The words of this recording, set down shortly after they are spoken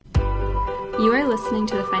You are listening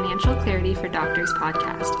to the Financial Clarity for Doctors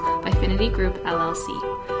podcast by Finity Group LLC,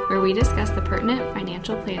 where we discuss the pertinent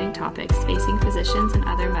financial planning topics facing physicians and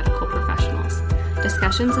other medical professionals.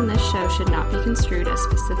 Discussions in this show should not be construed as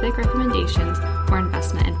specific recommendations or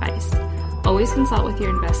investment advice. Always consult with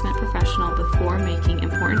your investment professional before making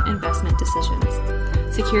important investment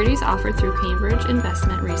decisions. Securities offered through Cambridge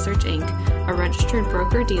Investment Research Inc., a registered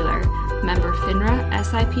broker-dealer, member FINRA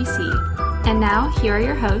SIPC. And now, here are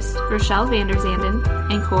your hosts, Rochelle Vanderzanden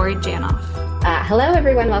and Corey Janoff. Hello,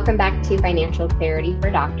 everyone. Welcome back to Financial Clarity for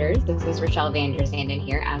Doctors. This is Rochelle Vanderzanden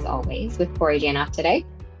here, as always, with Corey Janoff today.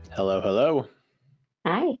 Hello, hello.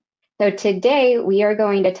 Hi. So today we are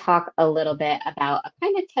going to talk a little bit about a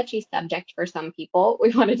kind of touchy subject for some people. We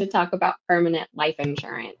wanted to talk about permanent life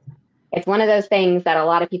insurance. It's one of those things that a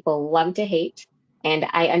lot of people love to hate. And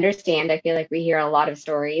I understand, I feel like we hear a lot of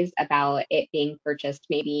stories about it being purchased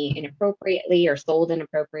maybe inappropriately or sold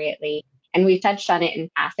inappropriately. And we've touched on it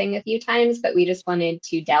in passing a few times, but we just wanted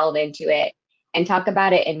to delve into it and talk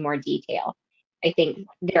about it in more detail. I think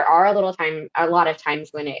there are a lot of times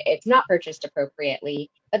when it's not purchased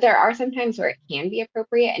appropriately, but there are some times where it can be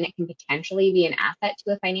appropriate and it can potentially be an asset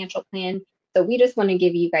to a financial plan. So we just want to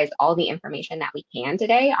give you guys all the information that we can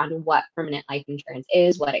today on what permanent life insurance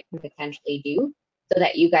is, what it can potentially do, so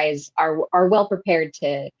that you guys are well prepared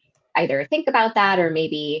to either think about that or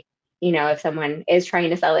maybe, if someone is trying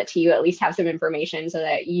to sell it to you, at least have some information so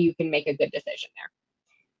that you can make a good decision there.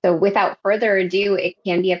 So without further ado, it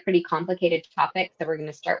can be a pretty complicated topic. So we're going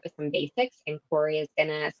to start with some basics, and Corey is going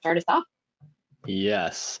to start us off.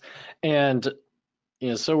 Yes. And,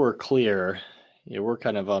 so we're clear, we're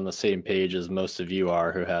kind of on the same page as most of you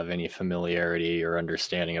are who have any familiarity or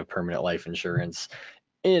understanding of permanent life insurance.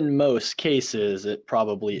 In most cases, it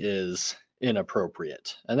probably is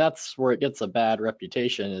inappropriate. And that's where it gets a bad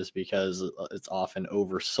reputation, is because it's often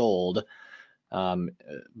oversold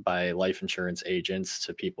by life insurance agents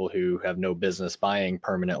to people who have no business buying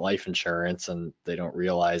permanent life insurance, and they don't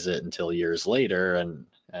realize it until years later,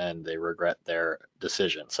 and they regret their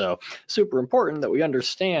decision. So super important that we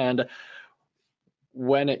understand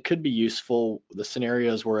when it could be useful, the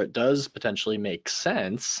scenarios where it does potentially make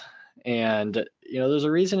sense. And, there's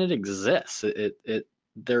a reason it exists.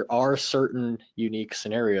 There are certain unique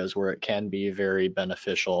scenarios where it can be very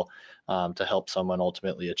beneficial to help someone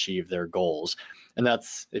ultimately achieve their goals. And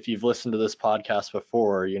that's, if you've listened to this podcast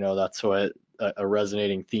before, that's what a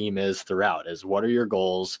resonating theme is throughout, is what are your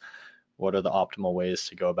goals? What are the optimal ways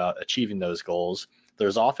to go about achieving those goals?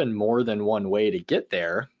 There's often more than one way to get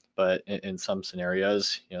there, but in some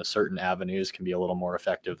scenarios, certain avenues can be a little more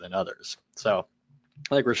effective than others. So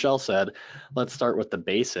like Rochelle said, let's start with the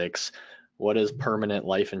basics. What is permanent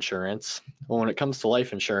life insurance? Well, when it comes to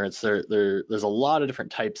life insurance, there's a lot of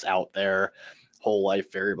different types out there: whole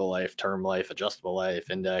life, variable life, term life, adjustable life,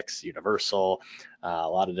 index, universal, a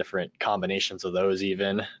lot of different combinations of those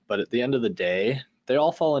even. But at the end of the day, they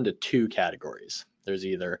all fall into two categories. There's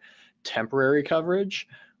either temporary coverage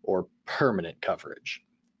or permanent coverage.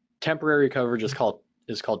 Temporary coverage is called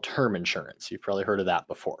term insurance. You've probably heard of that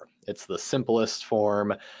before. It's the simplest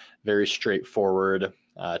form, very straightforward.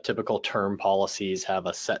 Typical term policies have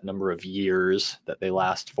a set number of years that they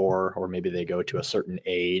last for, or maybe they go to a certain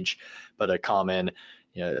age, but a common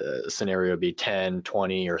scenario would be 10,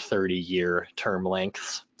 20, or 30-year term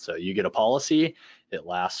lengths. So you get a policy, it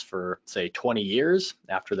lasts for, say, 20 years.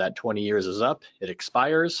 After that 20 years is up, it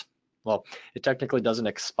expires. Well, it technically doesn't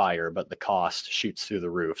expire, but the cost shoots through the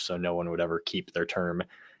roof, so no one would ever keep their term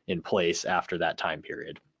in place after that time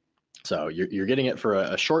period. So you're getting it for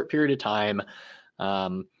a short period of time.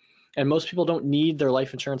 And most people don't need their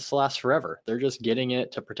life insurance to last forever. They're just getting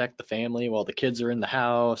it to protect the family while the kids are in the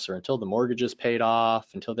house, or until the mortgage is paid off,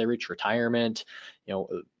 until they reach retirement.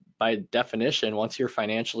 By definition, once you're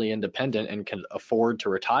financially independent and can afford to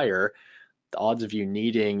retire, the odds of you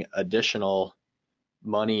needing additional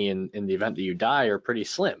money in the event that you die are pretty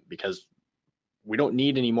slim, because we don't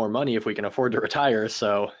need any more money if we can afford to retire.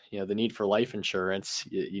 So, the need for life insurance,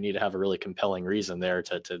 you need to have a really compelling reason there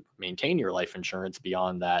to maintain your life insurance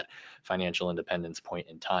beyond that financial independence point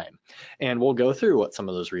in time. And we'll go through what some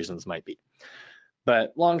of those reasons might be.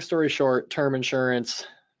 But long story short, term insurance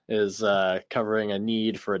is covering a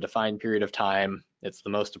need for a defined period of time. It's the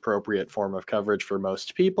most appropriate form of coverage for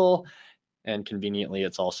most people. And conveniently,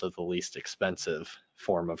 it's also the least expensive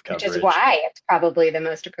form of coverage. Which is why it's probably the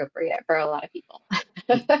most appropriate for a lot of people.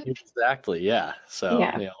 Exactly, yeah. So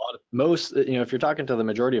yeah. If you're talking to the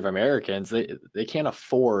majority of Americans, they can't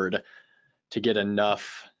afford to get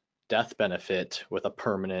enough death benefit with a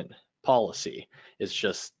permanent policy.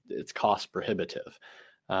 It's cost prohibitive.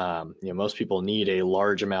 Most people need a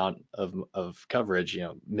large amount of coverage,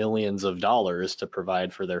 millions of dollars to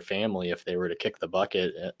provide for their family if they were to kick the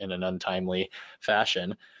bucket in an untimely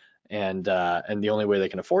fashion. And the only way they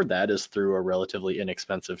can afford that is through a relatively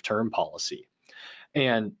inexpensive term policy.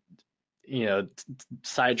 And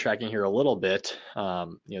sidetracking here a little bit,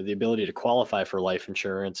 the ability to qualify for life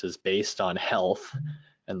insurance is based on health,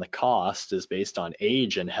 and the cost is based on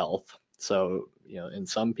age and health. So, in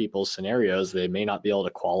some people's scenarios, they may not be able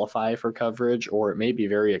to qualify for coverage, or it may be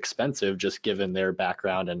very expensive just given their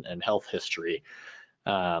background and health history.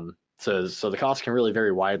 So the cost can really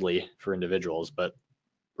vary widely for individuals, but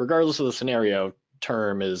regardless of the scenario,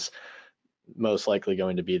 term is most likely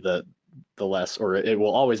going to be the less, or it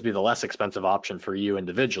will always be the less expensive option for you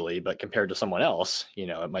individually, but compared to someone else,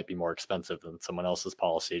 it might be more expensive than someone else's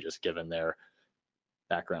policy just given their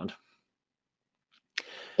background.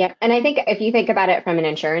 Yeah, and I think if you think about it from an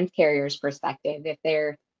insurance carrier's perspective, if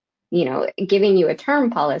they're, giving you a term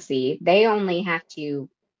policy, they only have to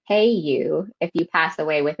pay you if you pass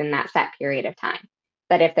away within that set period of time.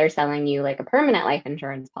 But if they're selling you like a permanent life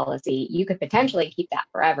insurance policy, you could potentially keep that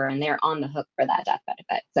forever, and they're on the hook for that death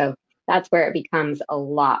benefit. So that's where it becomes a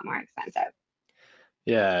lot more expensive.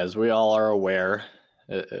 Yeah, as we all are aware,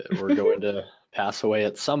 we're going to pass away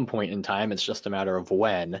at some point in time. It's just a matter of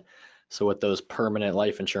when. So with those permanent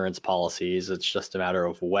life insurance policies, it's just a matter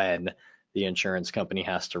of when the insurance company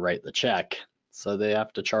has to write the check. So they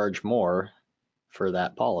have to charge more for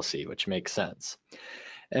that policy, which makes sense.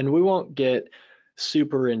 And we won't get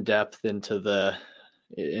super in depth into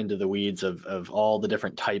the weeds of all the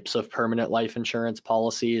different types of permanent life insurance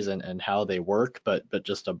policies and how they work, but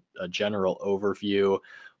just a general overview.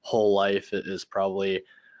 Whole life is probably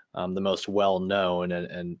the most well-known,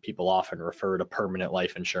 and people often refer to permanent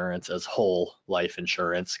life insurance as whole life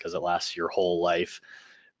insurance because it lasts your whole life.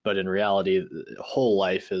 But in reality, whole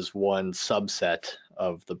life is one subset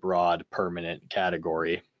of the broad permanent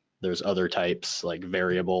category. There's other types like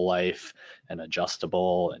variable life and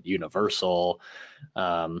adjustable and universal.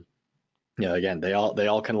 Again, they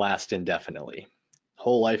all can last indefinitely.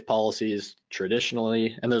 Whole life policies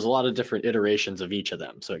traditionally, and there's a lot of different iterations of each of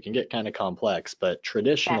them, so it can get kind of complex, but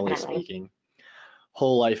traditionally speaking,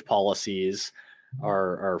 whole life policies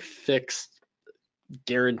are fixed,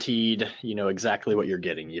 guaranteed, exactly what you're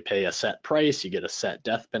getting. You pay a set price, you get a set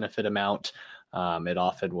death benefit amount. It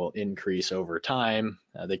often will increase over time.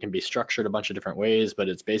 They can be structured a bunch of different ways, but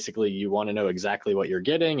it's basically you want to know exactly what you're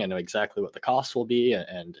getting and know exactly what the cost will be,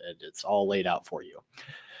 and it's all laid out for you.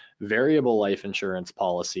 Variable life insurance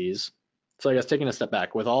policies. So I guess taking a step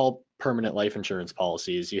back, with all permanent life insurance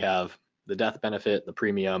policies, you have the death benefit, the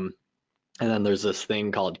premium, and then there's this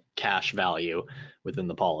thing called cash value within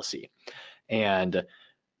the policy. And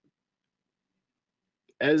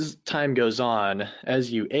as time goes on,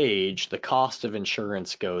 as you age, the cost of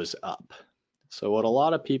insurance goes up. So what a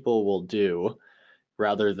lot of people will do,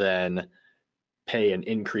 rather than pay an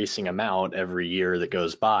increasing amount every year that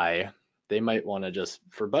goes by, they might want to just,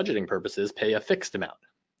 for budgeting purposes, pay a fixed amount.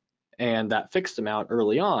 And that fixed amount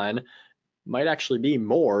early on might actually be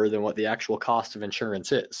more than what the actual cost of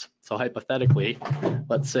insurance is. So hypothetically,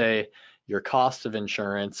 let's say your cost of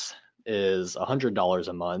insurance is $100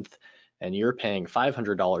 a month and you're paying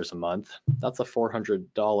 $500 a month. That's a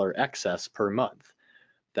 $400 excess per month.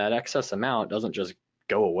 That excess amount doesn't just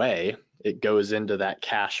go away. It goes into that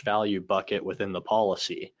cash value bucket within the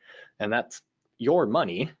policy. And that's your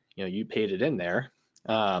money. You paid it in there.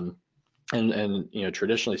 And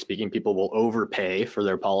traditionally speaking, people will overpay for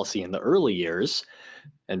their policy in the early years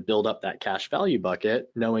and build up that cash value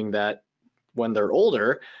bucket, knowing that when they're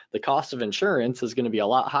older, the cost of insurance is going to be a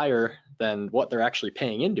lot higher than what they're actually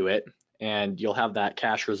paying into it, and you'll have that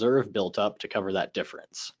cash reserve built up to cover that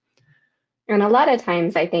difference. And a lot of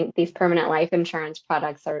times, I think these permanent life insurance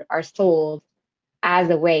products are sold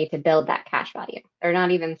as a way to build that cash value. They're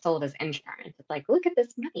not even sold as insurance. It's like, look at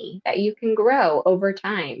this money that you can grow over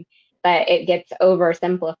time. But it gets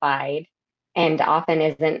oversimplified and often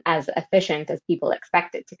isn't as efficient as people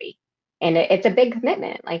expect it to be. And it's a big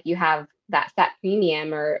commitment. Like you have that set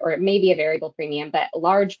premium, or it may be a variable premium, but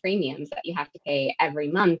large premiums that you have to pay every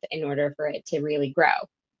month in order for it to really grow.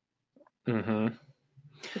 Mm-hmm.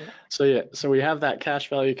 So we have that cash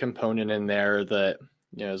value component in there that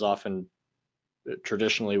is often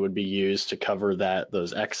traditionally would be used to cover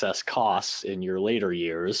those excess costs in your later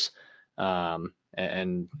years,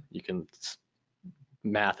 and you can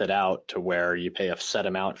math it out to where you pay a set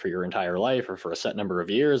amount for your entire life or for a set number of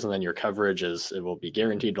years, and then your coverage it will be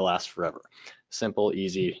guaranteed to last forever. Simple,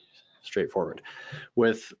 easy, straightforward.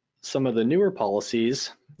 With some of the newer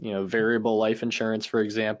policies, variable life insurance, for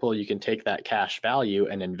example, you can take that cash value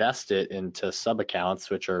and invest it into sub-accounts,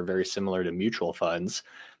 which are very similar to mutual funds.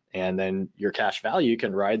 And then your cash value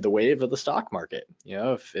can ride the wave of the stock market.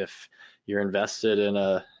 If you're invested in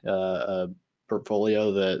a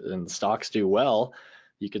portfolio and stocks do well,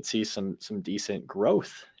 you could see some decent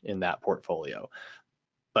growth in that portfolio.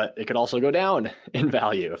 But it could also go down in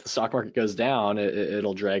value. If the stock market goes down,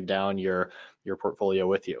 it'll drag down your portfolio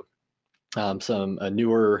with you. A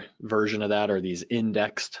newer version of that are these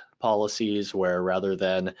indexed policies, where rather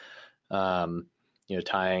than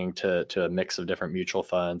tying to a mix of different mutual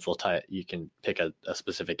funds, you can pick a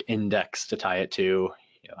specific index to tie it to.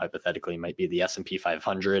 Hypothetically, might be the S&P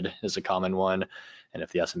 500 is a common one. And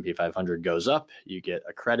if the S&P 500 goes up, you get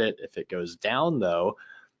a credit. If it goes down, though,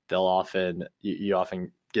 you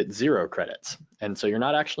often get 0 credits. And so you're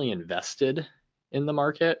not actually invested in the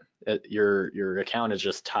market. Your account is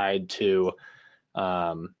just tied to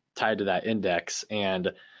that index.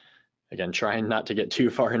 And again, trying not to get too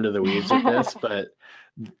far into the weeds with this, but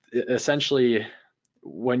essentially,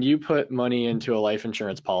 when you put money into a life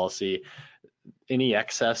insurance policy, any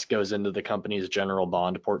excess goes into the company's general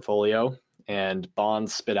bond portfolio, and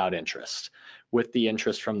bonds spit out interest. With the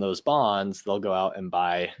interest from those bonds, they'll go out and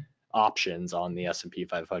buy options on the S&P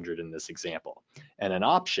 500 in this example. And an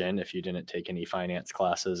option, if you didn't take any finance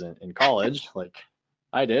classes in college, like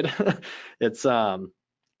I did,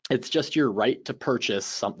 it's just your right to purchase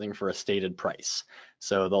something for a stated price.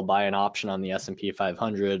 So they'll buy an option on the S&P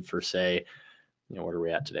 500 for, say, what are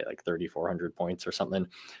we at today, like 3,400 points or something.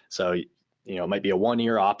 So it might be a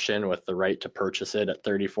 1-year option with the right to purchase it at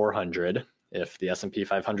 3,400. If the S&P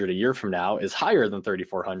 500 a year from now is higher than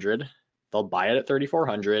 3,400, they'll buy it at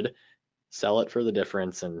 3,400, sell it for the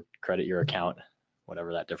difference, and credit your account,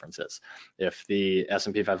 whatever that difference is. If the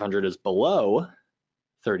S&P 500 is below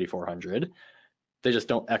 3,400, they just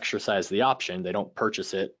don't exercise the option. They don't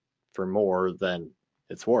purchase it for more than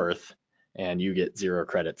it's worth, and you get 0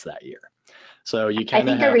 credits that year. So you kind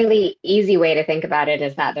of a really easy way to think about it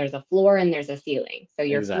is that there's a floor and there's a ceiling. So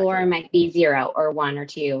your floor might be 0 or 1 or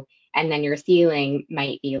 2, and then your ceiling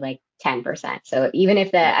might be like 10%. So even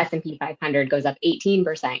if the S&P 500 goes up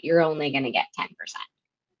 18%, you're only going to get 10%.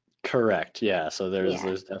 Correct. Yeah. So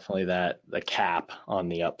there's definitely the cap on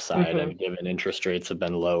the upside, and given interest rates have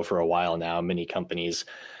been low for a while now, many companies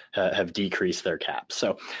have decreased their caps.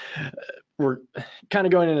 So we're kind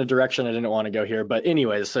of going in a direction I didn't want to go here, but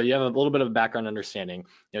anyways, so you have a little bit of a background understanding,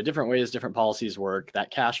 different ways different policies work, that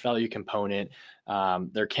cash value component.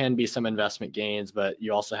 There can be some investment gains, but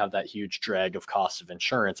you also have that huge drag of cost of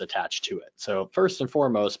insurance attached to it. So first and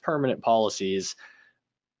foremost, permanent policies,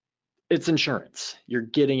 it's insurance. You're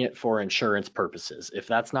getting it for insurance purposes. If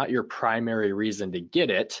that's not your primary reason to get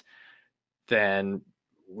it, then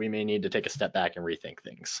we may need to take a step back and rethink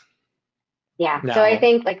things. Yeah. Now, so I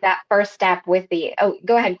think like that first step with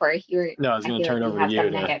go ahead, Corey. I was going to turn over to you.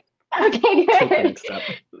 Okay, good.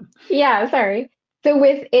 Yeah, sorry. So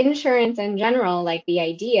with insurance in general, like the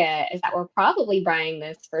idea is that we're probably buying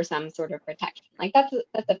this for some sort of protection. Like that's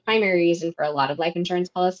the primary reason for a lot of life insurance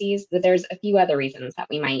policies, but there's a few other reasons that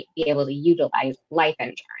we might be able to utilize life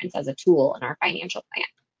insurance as a tool in our financial plan.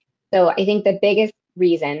 So I think the biggest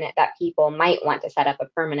reason that people might want to set up a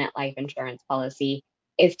permanent life insurance policy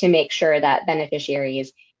is to make sure that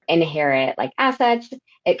beneficiaries inherit like assets.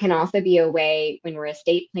 It can also be a way when we're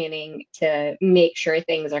estate planning to make sure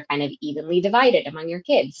things are kind of evenly divided among your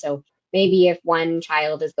kids. So maybe if one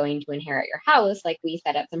child is going to inherit your house, like we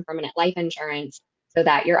set up some permanent life insurance so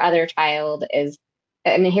that your other child is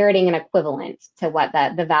inheriting an equivalent to what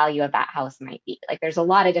the value of that house might be. Like there's a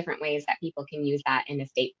lot of different ways that people can use that in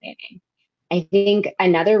estate planning. I think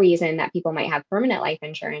another reason that people might have permanent life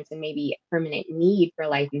insurance and maybe permanent need for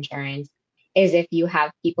life insurance is if you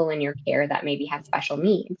have people in your care that maybe have special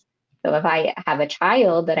needs. So if I have a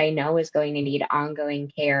child that I know is going to need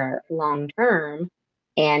ongoing care long term,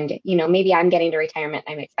 and maybe I'm getting to retirement,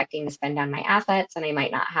 I'm expecting to spend on my assets, and I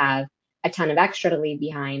might not have a ton of extra to leave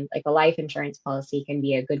behind, like a life insurance policy can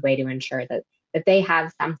be a good way to ensure that they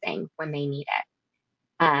have something when they need it.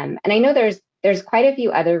 And I know there's quite a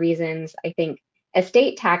few other reasons. I think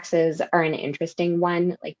estate taxes are an interesting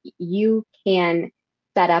one. Like you can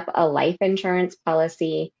set up a life insurance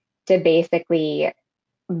policy to basically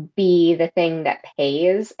be the thing that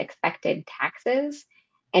pays expected taxes.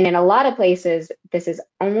 And in a lot of places, this is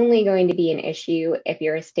only going to be an issue if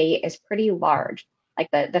your estate is pretty large.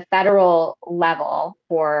 Like the federal level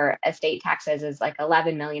for estate taxes is like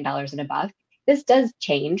 $11 million and above. This does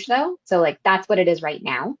change though. So like that's what it is right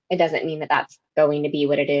now. It doesn't mean that that's going to be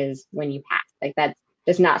what it is when you pass. Like that's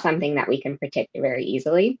just not something that we can predict very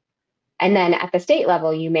easily. And then at the state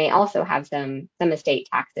level, you may also have some estate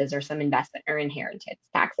taxes or some investment or inheritance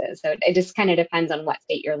taxes. So it just kind of depends on what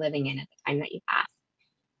state you're living in at the time that you pass.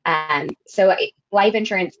 So life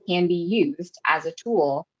insurance can be used as a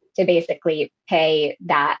tool to basically pay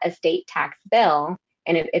that estate tax bill.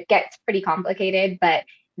 And it gets pretty complicated, but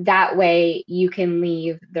that way you can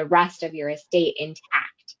leave the rest of your estate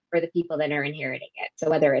intact for the people that are inheriting it. So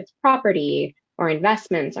whether it's property or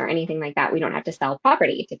investments or anything like that, we don't have to sell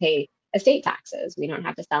property to pay estate taxes. We don't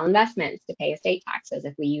have to sell investments to pay estate taxes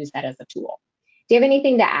if we use that as a tool. Do you have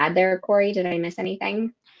anything to add there, Corey? Did I miss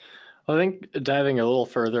anything? I think diving a little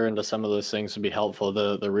further into some of those things would be helpful.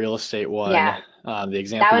 The real estate one, Yeah. The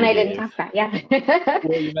example That one you I didn't gave. talk about. Yeah.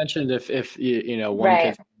 Well, you mentioned if one Right.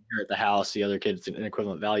 kid's inherit the house, the other kid's an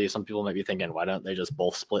equivalent value. Some people might be thinking, why don't they just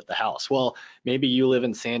both split the house? Well, maybe you live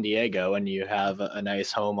in San Diego and you have a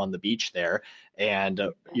nice home on the beach there, and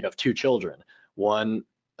you have 2 children. One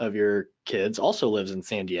of your kids also lives in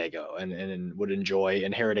San Diego and would enjoy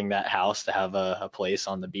inheriting that house to have a place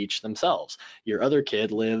on the beach themselves. Your other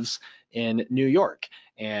kid lives in New York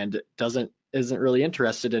and isn't really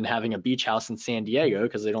interested in having a beach house in San Diego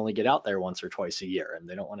because they'd only get out there once or twice a year and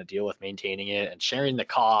they don't want to deal with maintaining it and sharing the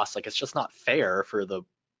costs. Like, it's just not fair for the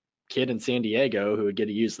kid in San Diego who would get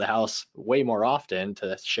to use the house way more often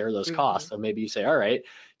to share those costs. So maybe you say, all right,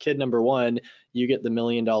 kid number 1, you get the $1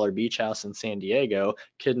 million beach house in San Diego.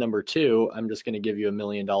 Kid number 2, I'm just going to give you $1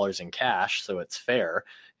 million in cash, so it's fair,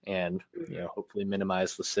 and hopefully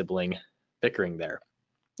minimize the sibling bickering there.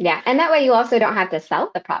 Yeah, and that way you also don't have to sell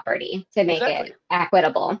the property to make it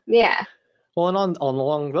equitable. Yeah. Well, and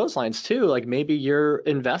along those lines too, like maybe you're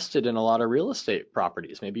invested in a lot of real estate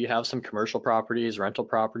properties. Maybe you have some commercial properties, rental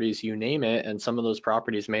properties, you name it, and some of those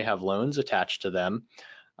properties may have loans attached to them.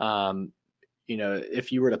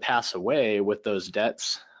 If you were to pass away with those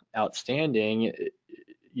debts outstanding,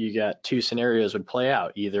 you got 2 scenarios would play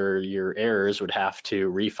out. Either your heirs would have to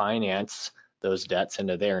refinance those debts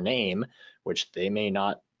into their name, which they may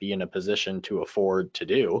not be in a position to afford to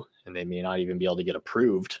do, and they may not even be able to get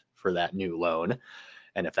approved for that new loan.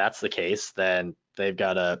 And if that's the case, then they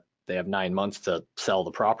have 9 months to sell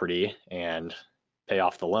the property and pay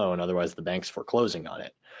off the loan. Otherwise, the bank's foreclosing on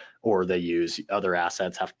it. Or they use other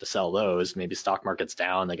assets, have to sell those. Maybe stock market's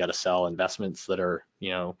down. They got to sell investments that are,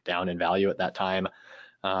 down in value at that time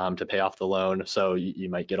to pay off the loan. So you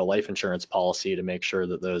might get a life insurance policy to make sure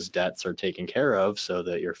that those debts are taken care of so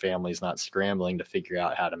that your family's not scrambling to figure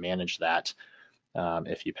out how to manage that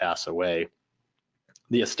if you pass away.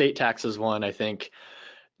 The estate taxes one, I think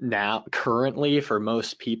now currently for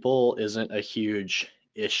most people isn't a huge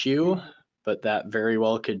issue, but that very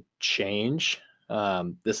well could change.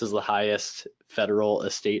 This is the highest federal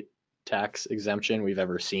estate tax exemption we've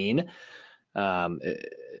ever seen. I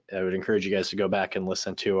would encourage you guys to go back and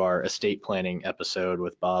listen to our estate planning episode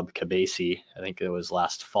with Bob Cabasi. I think it was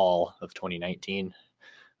last fall of 2019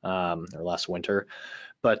 or last winter.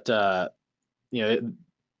 But,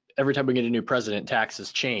 every time we get a new president,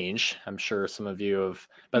 taxes change. I'm sure some of you have,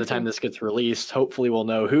 by the time this gets released, hopefully we'll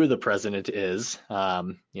know who the president is,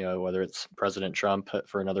 whether it's President Trump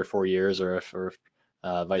for another 4 years or if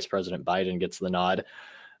Vice President Biden gets the nod.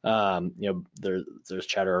 There's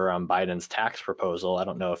chatter around Biden's tax proposal. I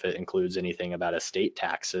don't know if it includes anything about estate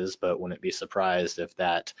taxes, but wouldn't be surprised if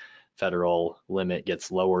that federal limit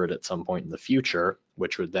gets lowered at some point in the future,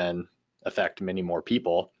 which would then affect many more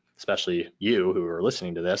people, especially you who are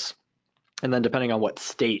listening to this. And then depending on what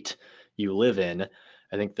state you live in,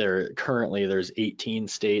 I think there's 18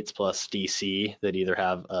 states plus DC that either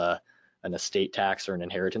have an estate tax or an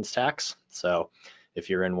inheritance tax. So if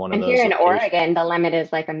you're in one of those, here in Oregon, the limit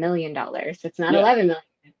is like $1 million. It's not 11 million.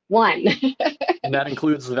 1. And that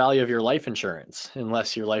includes the value of your life insurance,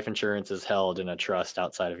 unless your life insurance is held in a trust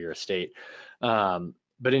outside of your estate. But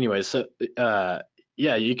anyways, so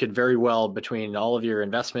you could very well, between all of your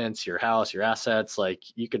investments, your house, your assets, like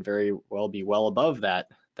you could very well be well above that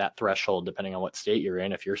threshold, depending on what state you're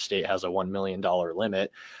in. If your state has a $1 million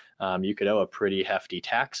limit, you could owe a pretty hefty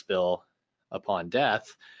tax bill upon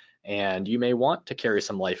death. And you may want to carry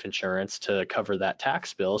some life insurance to cover that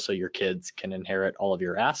tax bill so your kids can inherit all of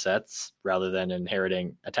your assets rather than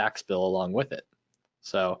inheriting a tax bill along with it.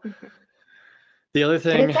 So the other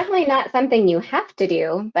thing, it's definitely not something you have to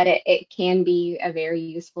do, but it can be a very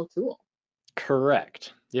useful tool.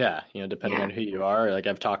 Correct. Yeah. Depending on who you are, like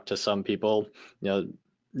I've talked to some people,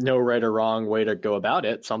 no right or wrong way to go about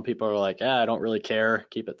it. Some people are like, I don't really care.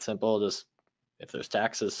 Keep it simple. Just if there's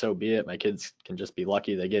taxes, so be it. My kids can just be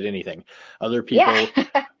lucky they get anything. Other people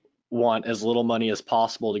want as little money as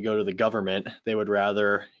possible to go to the government. They would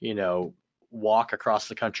rather, walk across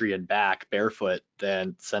the country and back barefoot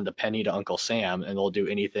than send a penny to Uncle Sam, and they'll do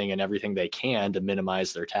anything and everything they can to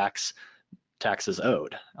minimize their taxes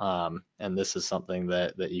owed. And this is something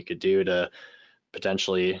that you could do to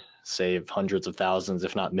potentially save hundreds of thousands,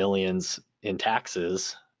 if not millions, in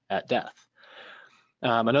taxes at death.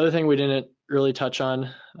 Another thing we didn't really touch on,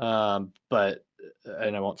 but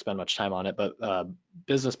and I won't spend much time on it, but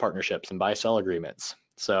business partnerships and buy-sell agreements.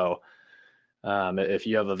 So if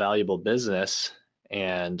you have a valuable business,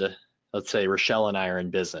 and let's say Rochelle and I are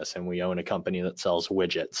in business and we own a company that sells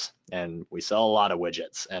widgets, and we sell a lot of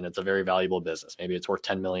widgets, and it's a very valuable business. Maybe it's worth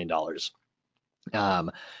 $10 million.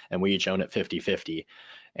 And we each own it 50-50.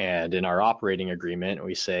 And in our operating agreement,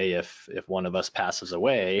 we say if one of us passes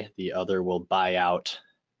away, the other will buy out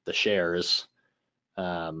the shares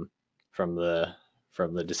from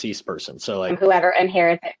the deceased person. So like whoever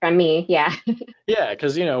inherits it from me. Yeah. Yeah,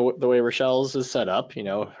 because the way Rochelle's is set up,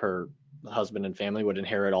 her husband and family would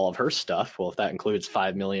inherit all of her stuff. Well, if that includes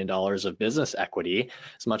 $5 million of business equity,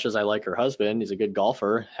 as much as I like her husband, he's a good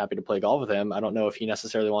golfer, happy to play golf with him, I don't know if he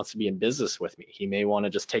necessarily wants to be in business with me. He may want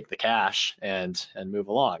to just take the cash and move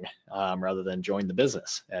along rather than join the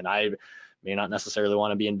business. And I may not necessarily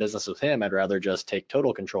want to be in business with him. I'd rather just take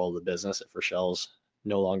total control of the business if Rochelle's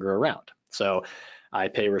no longer around. So I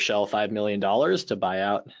pay Rochelle $5 million to buy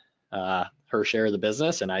out her share of the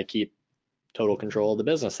business, and I keep total control of the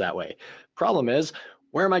business that way. Problem is,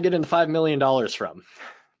 where am I getting the $5 million from?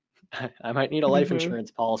 I might need a life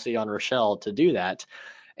insurance policy on Rochelle to do that.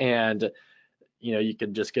 And, you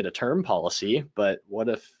could just get a term policy, but what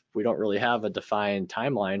if we don't really have a defined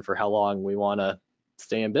timeline for how long we want to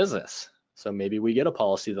stay in business? So maybe we get a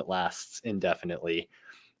policy that lasts indefinitely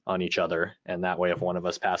on each other. And that way, if one of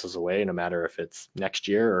us passes away, no matter if it's next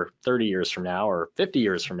year or 30 years from now or 50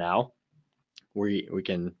 years from now, we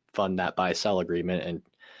can fund that buy-sell agreement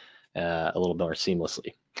and a little more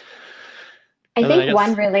seamlessly. I think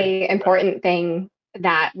one really important thing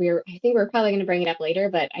that we're probably going to bring it up later,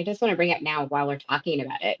 but I just want to bring it up now while we're talking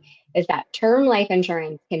about it, is that term life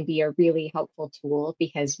insurance can be a really helpful tool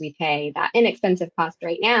because we pay that inexpensive cost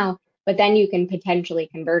right now, but then you can potentially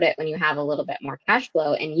convert it when you have a little bit more cash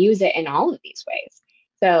flow and use it in all of these ways.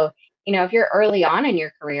 So, if you're early on in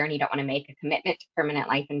your career and you don't want to make a commitment to permanent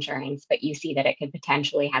life insurance, but you see that it could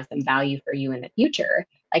potentially have some value for you in the future,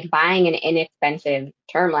 like buying an inexpensive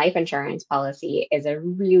term life insurance policy is a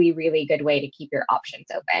really, really good way to keep your options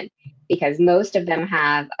open, because most of them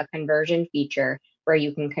have a conversion feature where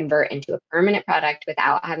you can convert into a permanent product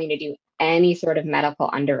without having to do any sort of medical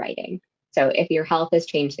underwriting. So if your health has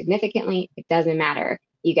changed significantly, it doesn't matter.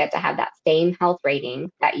 You get to have that same health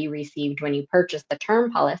rating that you received when you purchased the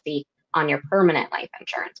term policy on your permanent life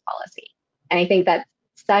insurance policy. And I think that's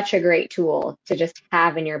such a great tool to just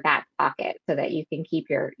have in your back pocket so that you can keep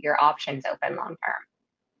your options open long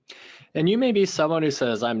term. And you may be someone who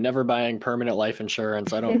says, I'm never buying permanent life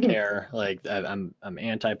insurance. I don't care. Like I'm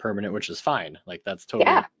anti-permanent, which is fine. Like that's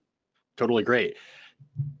totally great.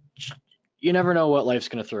 You never know what life's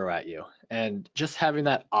going to throw at you. And just having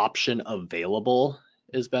that option available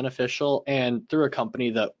is beneficial. And through a company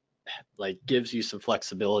that gives you some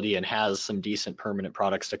flexibility and has some decent permanent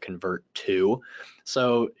products to convert to.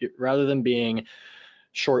 So rather than being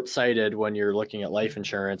short-sighted when you're looking at life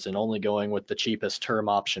insurance and only going with the cheapest term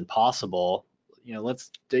option possible,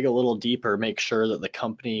 let's dig a little deeper, make sure that the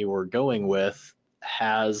company we're going with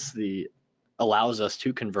allows us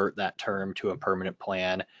to convert that term to a permanent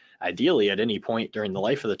plan, ideally at any point during the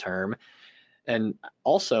life of the term. And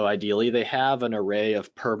also, ideally, they have an array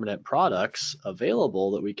of permanent products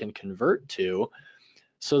available that we can convert to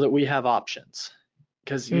so that we have options,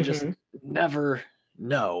 because you just never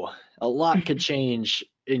know. A lot could change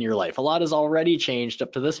in your life. A lot has already changed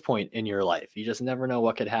up to this point in your life. You just never know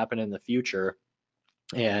what could happen in the future.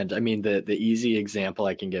 And I mean, the easy example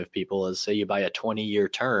I can give people is, say you buy a 20-year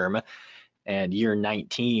term and year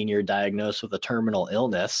 19, you're diagnosed with a terminal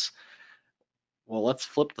illness. Well, let's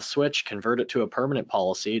flip the switch, convert it to a permanent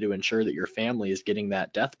policy to ensure that your family is getting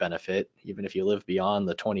that death benefit, even if you live beyond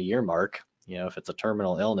the 20-year mark. If it's a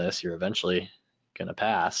terminal illness, you're eventually going to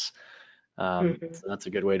pass. So that's a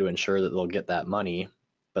good way to ensure that they'll get that money.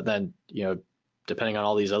 But then, depending on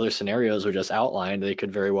all these other scenarios we just outlined, they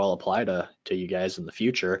could very well apply to you guys in the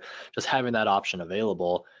future. Just having that option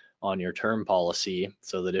available on your term policy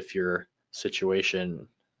so that if your situation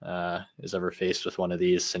is ever faced with one of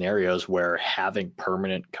these scenarios where having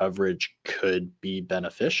permanent coverage could be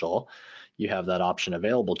beneficial, you have that option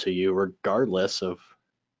available to you regardless of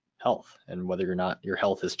health and whether or not your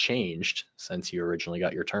health has changed since you originally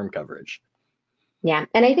got your term coverage. Yeah,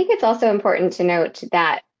 and I think it's also important to note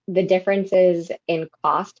that the differences in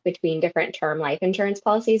cost between different term life insurance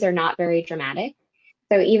policies are not very dramatic.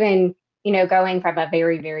 So even, going from a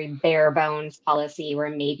very, very bare bones policy where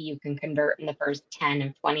maybe you can convert in the first 10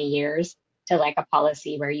 or 20 years to like a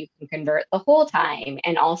policy where you can convert the whole time,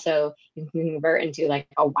 and also you can convert into like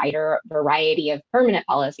a wider variety of permanent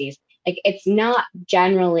policies, like it's not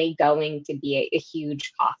generally going to be a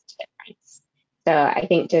huge cost difference. So I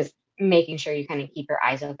think just making sure you kind of keep your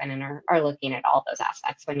eyes open and are looking at all those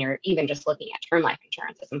aspects when you're even just looking at term life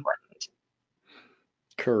insurance is important.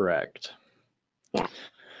 Correct. Yeah.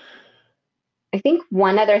 I think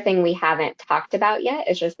one other thing we haven't talked about yet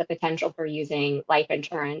is just the potential for using life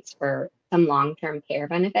insurance for some long-term care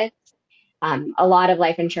benefits. A lot of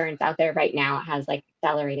life insurance out there right now has like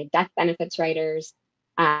accelerated death benefits riders,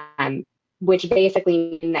 which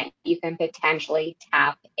basically mean that you can potentially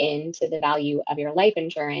tap into the value of your life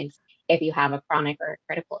insurance if you have a chronic or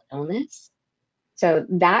critical illness. So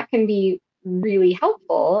that can be really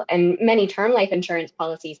helpful. And many term life insurance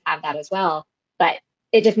policies have that as well, but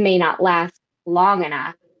it just may not last long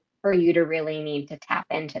enough for you to really need to tap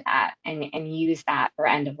into that and use that for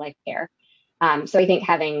end of life care. So I think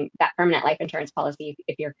having that permanent life insurance policy,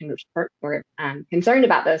 if you're concerned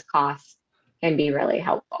about those costs, can be really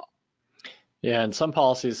helpful. Yeah, and some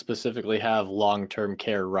policies specifically have long-term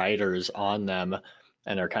care riders on them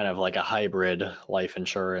and are kind of like a hybrid life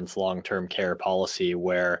insurance long-term care policy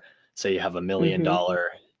where, say, you have $1 million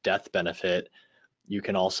death benefit, you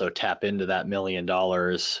can also tap into that $1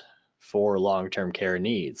 million for long-term care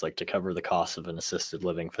needs, like to cover the cost of an assisted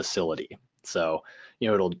living facility. So,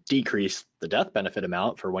 it'll decrease the death benefit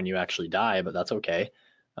amount for when you actually die, but that's okay.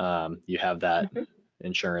 You have that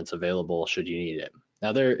insurance available should you need it. Now,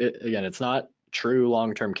 again, it's not true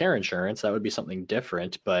long-term care insurance. That would be something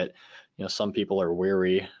different, but some people are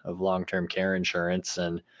weary of long-term care insurance,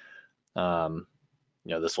 and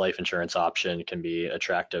this life insurance option can be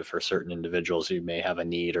attractive for certain individuals who may have a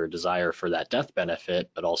need or desire for that death benefit,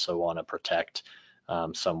 but also want to protect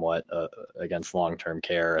somewhat against long-term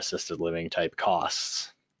care, assisted living type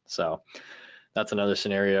costs. So that's another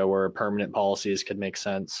scenario where permanent policies could make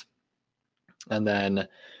sense. And then,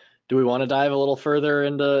 do we want to dive a little further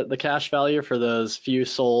into the cash value for those few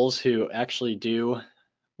souls who actually do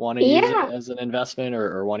want to use it as an investment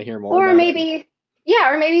or want to hear more about it?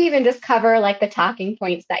 Or maybe even just cover like the talking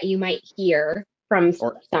points that you might hear from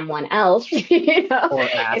someone else, or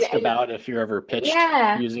ask about if you're ever pitched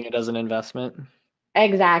using it as an investment.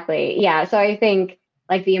 Exactly. Yeah. So I think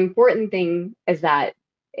like the important thing is that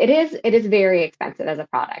it is very expensive as a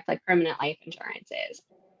product, like permanent life insurance is.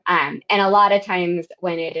 And a lot of times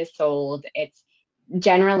when it is sold, it's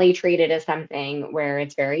generally treated as something where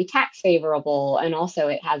it's very tax favorable. And also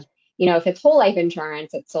it has, if it's whole life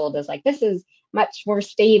insurance, it's sold as like, this is much more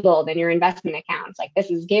stable than your investment accounts. Like this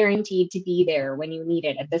is guaranteed to be there when you need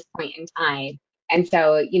it at this point in time. And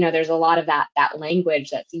so, there's a lot of that language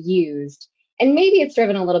that's used. And maybe it's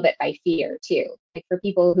driven a little bit by fear too. Like for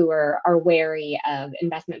people who are wary of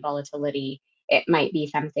investment volatility, it might be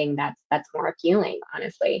something that's more appealing,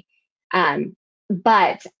 honestly.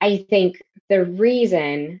 But I think the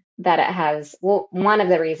reason that it has, one of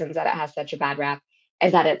the reasons that it has such a bad rap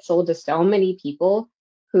is that it's sold to so many people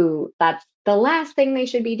who that's the last thing they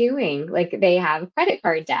should be doing. Like they have credit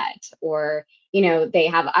card debt, or they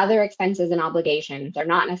have other expenses and obligations. They're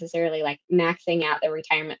not necessarily like maxing out their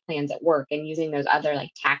retirement plans at work and using those other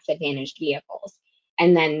like tax advantaged vehicles.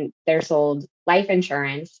 And then they're sold life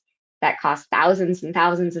insurance that costs thousands and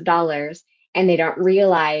thousands of dollars, and they don't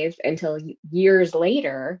realize until years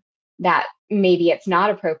later that maybe it's not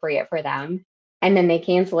appropriate for them. And then they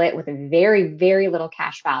cancel it with a very, very little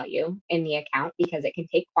cash value in the account because it can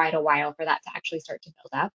take quite a while for that to actually start to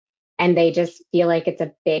build up. And they just feel like it's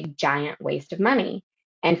a big, giant waste of money.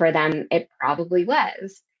 And for them, it probably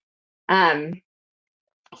was. So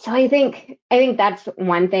I think that's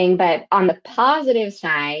one thing. But on the positive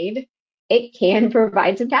side, it can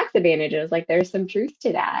provide some tax advantages. Like there's some truth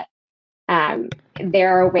to that.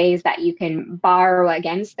 There are ways that you can borrow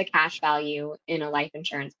against the cash value in a life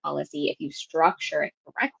insurance policy if you structure it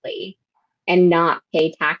correctly and not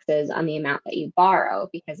pay taxes on the amount that you borrow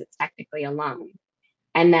because it's technically a loan.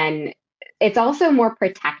 And then it's also more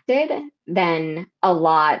protected than a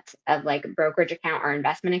lot of like brokerage account or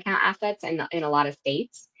investment account assets in a lot of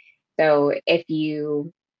states. So if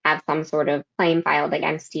you have some sort of claim filed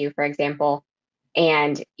against you, for example,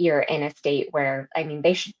 and you're in a state where, I mean,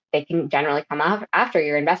 they can generally come up after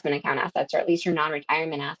your investment account assets, or at least your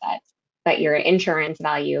non-retirement assets, but your insurance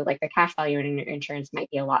value, like the cash value in your insurance,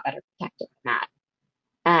 might be a lot better protected than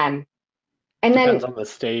that. And Depends on the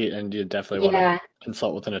state, and you definitely want to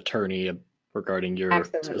consult with an attorney regarding your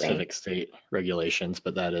Absolutely. specific state regulations,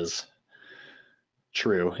 but that is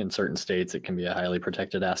true. In certain states, it can be a highly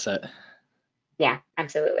protected asset. Yeah,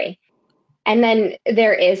 absolutely. And then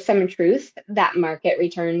there is some truth that market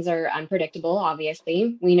returns are unpredictable,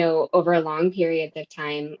 obviously. We know over long periods of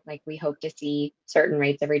time, like we hope to see certain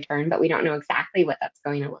rates of return, but we don't know exactly what that's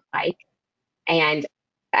going to look like. And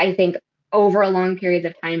I think over a long periods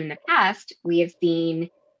of time in the past, we have seen,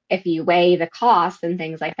 if you weigh the costs and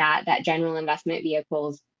things like that, that general investment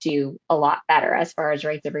vehicles do a lot better as far as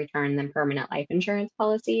rates of return than permanent life insurance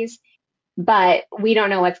policies. But we don't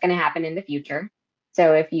know what's going to happen in the future.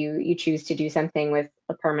 So if you choose to do something with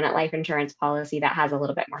a permanent life insurance policy that has a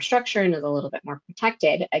little bit more structure and is a little bit more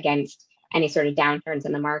protected against any sort of downturns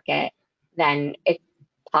in the market, then it's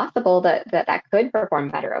possible that could perform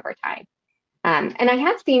better over time. And I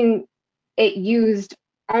have seen it used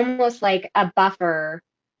almost like a buffer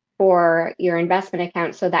for your investment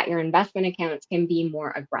accounts so that your investment accounts can be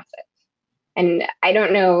more aggressive. And I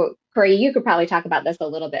don't know, Corey, you could probably talk about this a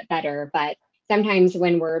little bit better, but sometimes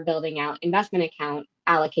when we're building out investment account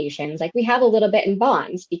allocations, like we have a little bit in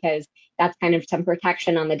bonds because that's kind of some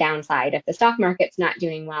protection on the downside. If the stock market's not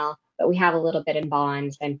doing well, but we have a little bit in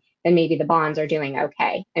bonds, then maybe the bonds are doing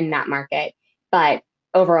okay in that market. But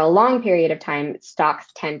over a long period of time, stocks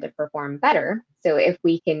tend to perform better. So if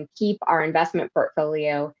we can keep our investment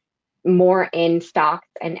portfolio more in stocks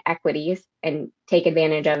and equities and take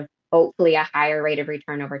advantage of hopefully a higher rate of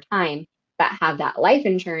return over time, but have that life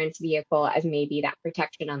insurance vehicle as maybe that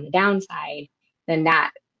protection on the downside, then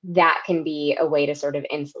that can be a way to sort of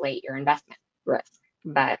insulate your investment risk.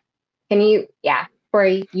 But can you,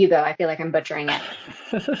 Corey, you go. I feel like I'm butchering it.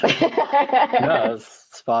 No, it's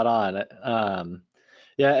spot on.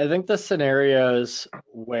 Yeah, I think the scenarios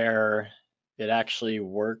where it actually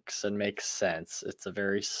works and makes sense, it's a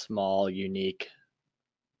very small, unique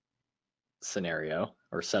scenario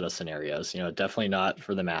or set of scenarios, definitely not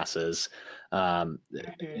for the masses.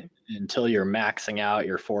 Until you're maxing out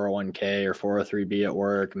your 401k or 403b at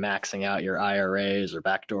work, maxing out your IRAs or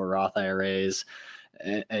backdoor Roth IRAs,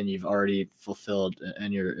 and you've already fulfilled,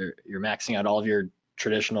 and you're maxing out all of your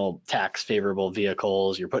traditional tax favorable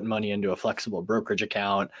vehicles, you're putting money into a flexible brokerage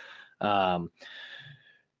account, and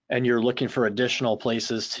you're looking for additional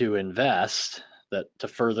places to invest that to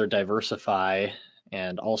further diversify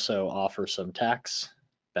and also offer some tax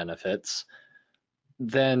benefits,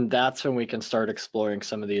 then that's when we can start exploring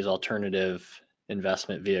some of these alternative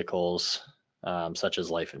investment vehicles, such as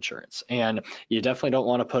life insurance. And you definitely don't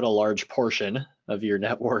want to put a large portion of your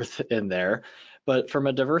net worth in there. But from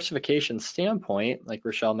a diversification standpoint, like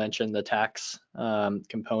Rochelle mentioned, the tax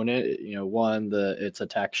component, it's a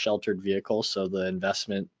tax sheltered vehicle. So the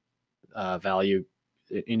investment value,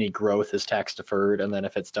 any growth is tax deferred. And then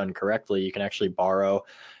if it's done correctly, you can actually borrow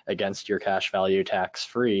against your cash value tax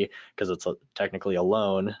free because it's technically a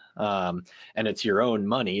loan, and it's your own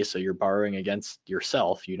money. So you're borrowing against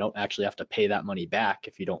yourself. You don't actually have to pay that money back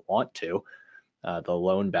if you don't want to. The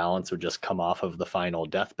loan balance would just come off of the final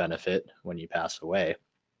death benefit when you pass away.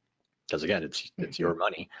 Because again, it's your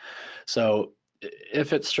money. So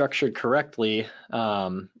if it's structured correctly,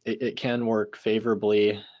 it can work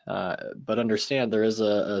favorably. But understand there is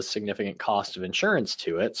a significant cost of insurance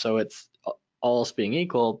to it. So it's, all else being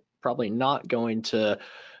equal, probably not going to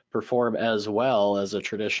perform as well as a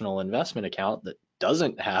traditional investment account that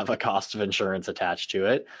doesn't have a cost of insurance attached to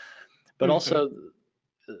it. But also,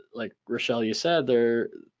 like Rochelle, you said, there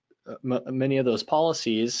many of those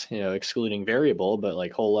policies, excluding variable, but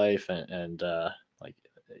like whole life and like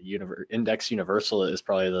index universal is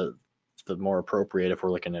probably the more appropriate if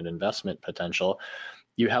we're looking at investment potential.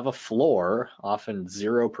 You have a floor, often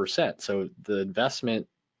 0%. So the investment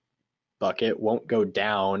bucket won't go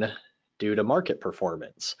down due to market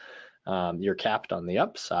performance. You're capped on the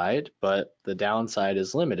upside, but the downside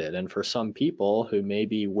is limited. And for some people who may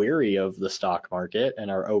be wary of the stock market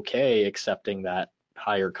and are okay accepting that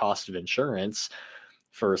higher cost of insurance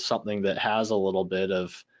for something that has a little bit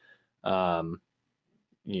of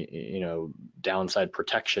downside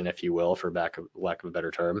protection, if you will, for lack of a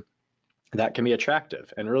better term, that can be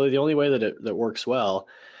attractive. And really the only way that works well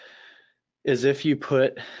is if you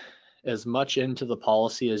put as much into the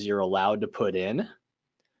policy as you're allowed to put in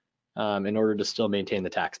order to still maintain the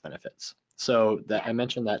tax benefits. So that I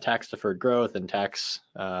mentioned that tax deferred growth and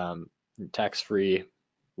tax-free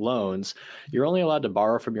loans, you're only allowed to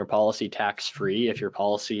borrow from your policy tax-free if your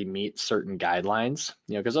policy meets certain guidelines,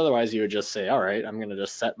 because otherwise you would just say, all right, I'm going to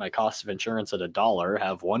just set my cost of insurance at $1,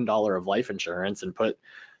 have $1 of life insurance and put,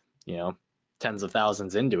 tens of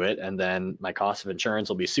thousands into it. And then my cost of insurance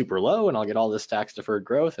will be super low and I'll get all this tax deferred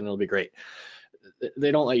growth and it'll be great.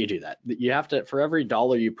 they don't let you do that. You have to, for every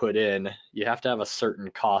dollar you put in, you have to have a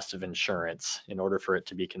certain cost of insurance in order for it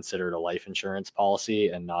to be considered a life insurance policy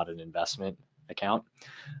and not an investment account.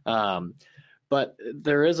 But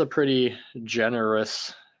there is a pretty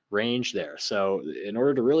generous range there. So in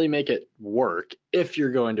order to really make it work, if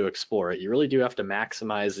you're going to explore it, you really do have to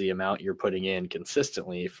maximize the amount you're putting in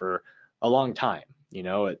consistently for a long time.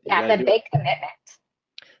 It's a big commitment.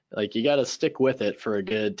 Like, you got to stick with it for a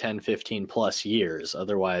good 10, 15 plus years.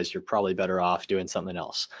 Otherwise, you're probably better off doing something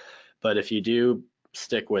else. But if you do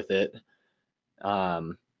stick with it,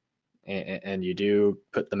 and you do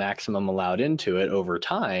put the maximum allowed into it over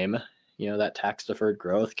time, that tax deferred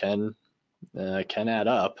growth can add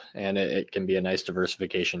up, and it can be a nice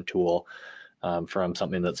diversification tool from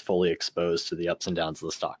something that's fully exposed to the ups and downs of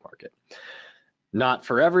the stock market. Not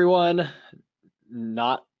for everyone,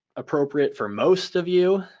 not appropriate for most of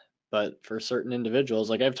you, but for certain individuals.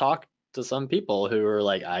 Like, I've talked to some people who are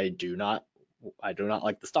like, I do not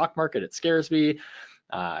like the stock market. It scares me.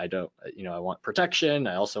 I want protection.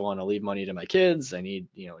 I also want to leave money to my kids. I need,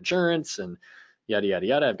 insurance and yada, yada,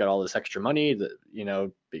 yada. I've got all this extra money that,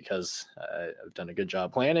 because I've done a good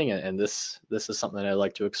job planning, and this is something I'd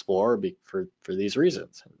like to explore for these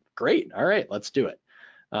reasons. Great. All right, let's do it.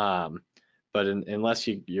 But unless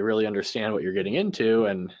you really understand what you're getting into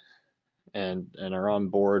and are on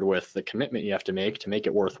board with the commitment you have to make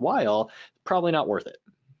it worthwhile, probably not worth it.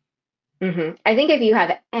 Mm-hmm. I think if you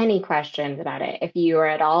have any questions about it, if you are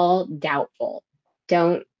at all doubtful,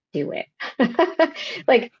 don't do it. I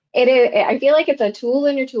feel like it's a tool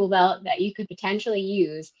in your tool belt that you could potentially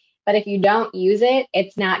use, but if you don't use it,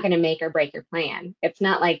 it's not going to make or break your plan. It's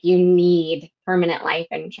not like you need permanent life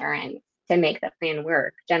insurance to make the plan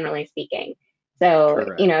work, generally speaking. So,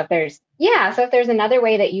 Correct. If there's another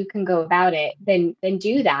way that you can go about it, then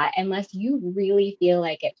do that, unless you really feel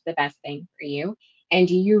like it's the best thing for you. And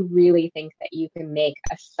do you really think that you can make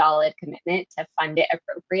a solid commitment to fund it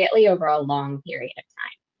appropriately over a long period of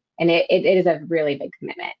time? And it is a really big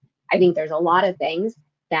commitment. I think there's a lot of things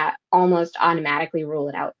that almost automatically rule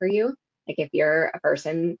it out for you. Like, if you're a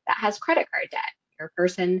person that has credit card debt, you're a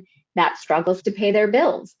person that struggles to pay their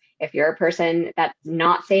bills, if you're a person that's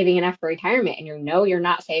not saving enough for retirement and you're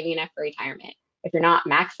not saving enough for retirement, if you're not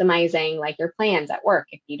maximizing like your plans at work,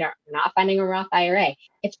 if you're not funding a Roth IRA,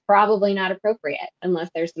 it's probably not appropriate unless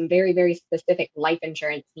there's some very, very specific life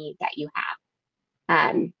insurance needs that you have.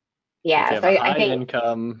 If you have a high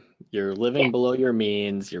income, you're living below your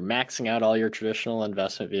means, you're maxing out all your traditional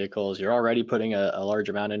investment vehicles, you're already putting a large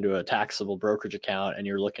amount into a taxable brokerage account, and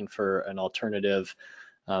you're looking for an alternative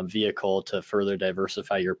vehicle to further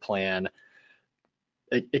diversify your plan,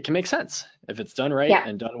 it can make sense. If it's done right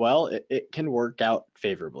and done well, it can work out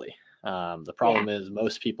favorably. The problem is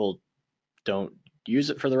most people don't use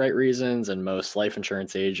it for the right reasons, and most life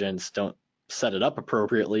insurance agents don't set it up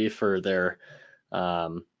appropriately for their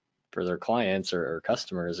clients or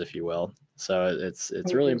customers, if you will. So it's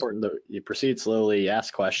really important that you proceed slowly,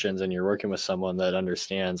 ask questions, and you're working with someone that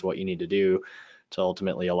understands what you need to do to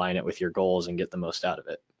ultimately align it with your goals and get the most out of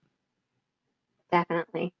it.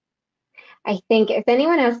 Definitely. I think if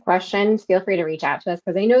anyone has questions, feel free to reach out to us,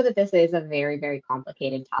 because I know that this is a very, very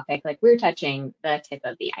complicated topic. Like, we're touching the tip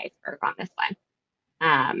of the iceberg on this one.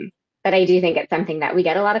 But I do think it's something that we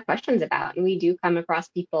get a lot of questions about, and we do come across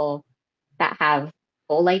people that have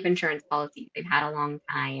full life insurance policies they've had a long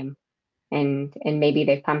time, and maybe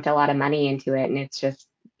they've pumped a lot of money into it, and it's just,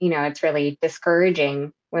 it's really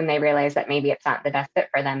discouraging when they realize that maybe it's not the best fit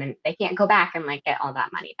for them and they can't go back and get all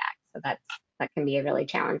that money back. So that can be a really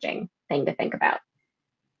challenging thing to think about.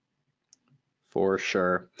 For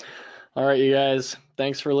sure. All right, you guys,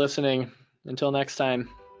 thanks for listening. Until next time.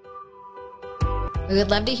 We would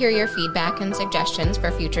love to hear your feedback and suggestions for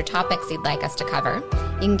future topics you'd like us to cover.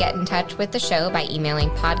 You can get in touch with the show by emailing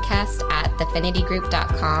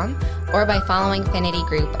podcast@thefinitygroup.com or by following Finity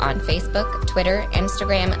Group on Facebook, Twitter,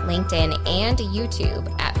 Instagram, LinkedIn, and YouTube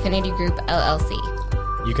at Finity Group LLC.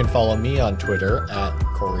 You can follow me on Twitter at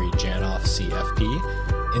Corey Janoff CFP,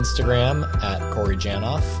 Instagram at Corey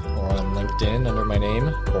Janoff, or on LinkedIn under my name,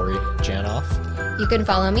 Corey Janoff. You can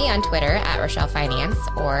follow me on Twitter at Rochelle Finance,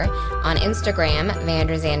 or on Instagram,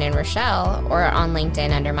 Vanderzanden Rochelle, or on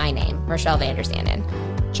LinkedIn under my name, Rochelle Vanderzanden.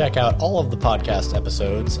 Check out all of the podcast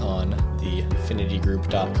episodes on the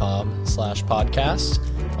finitygroup.com/podcast,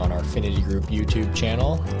 on our Finity Group YouTube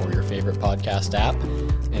channel, or your favorite podcast app.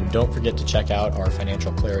 And don't forget to check out our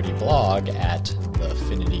Financial Clarity blog at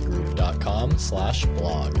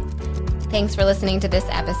thefinitygroup.com/blog. Thanks for listening to this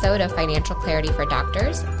episode of Financial Clarity for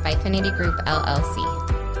Doctors by Finity Group LLC.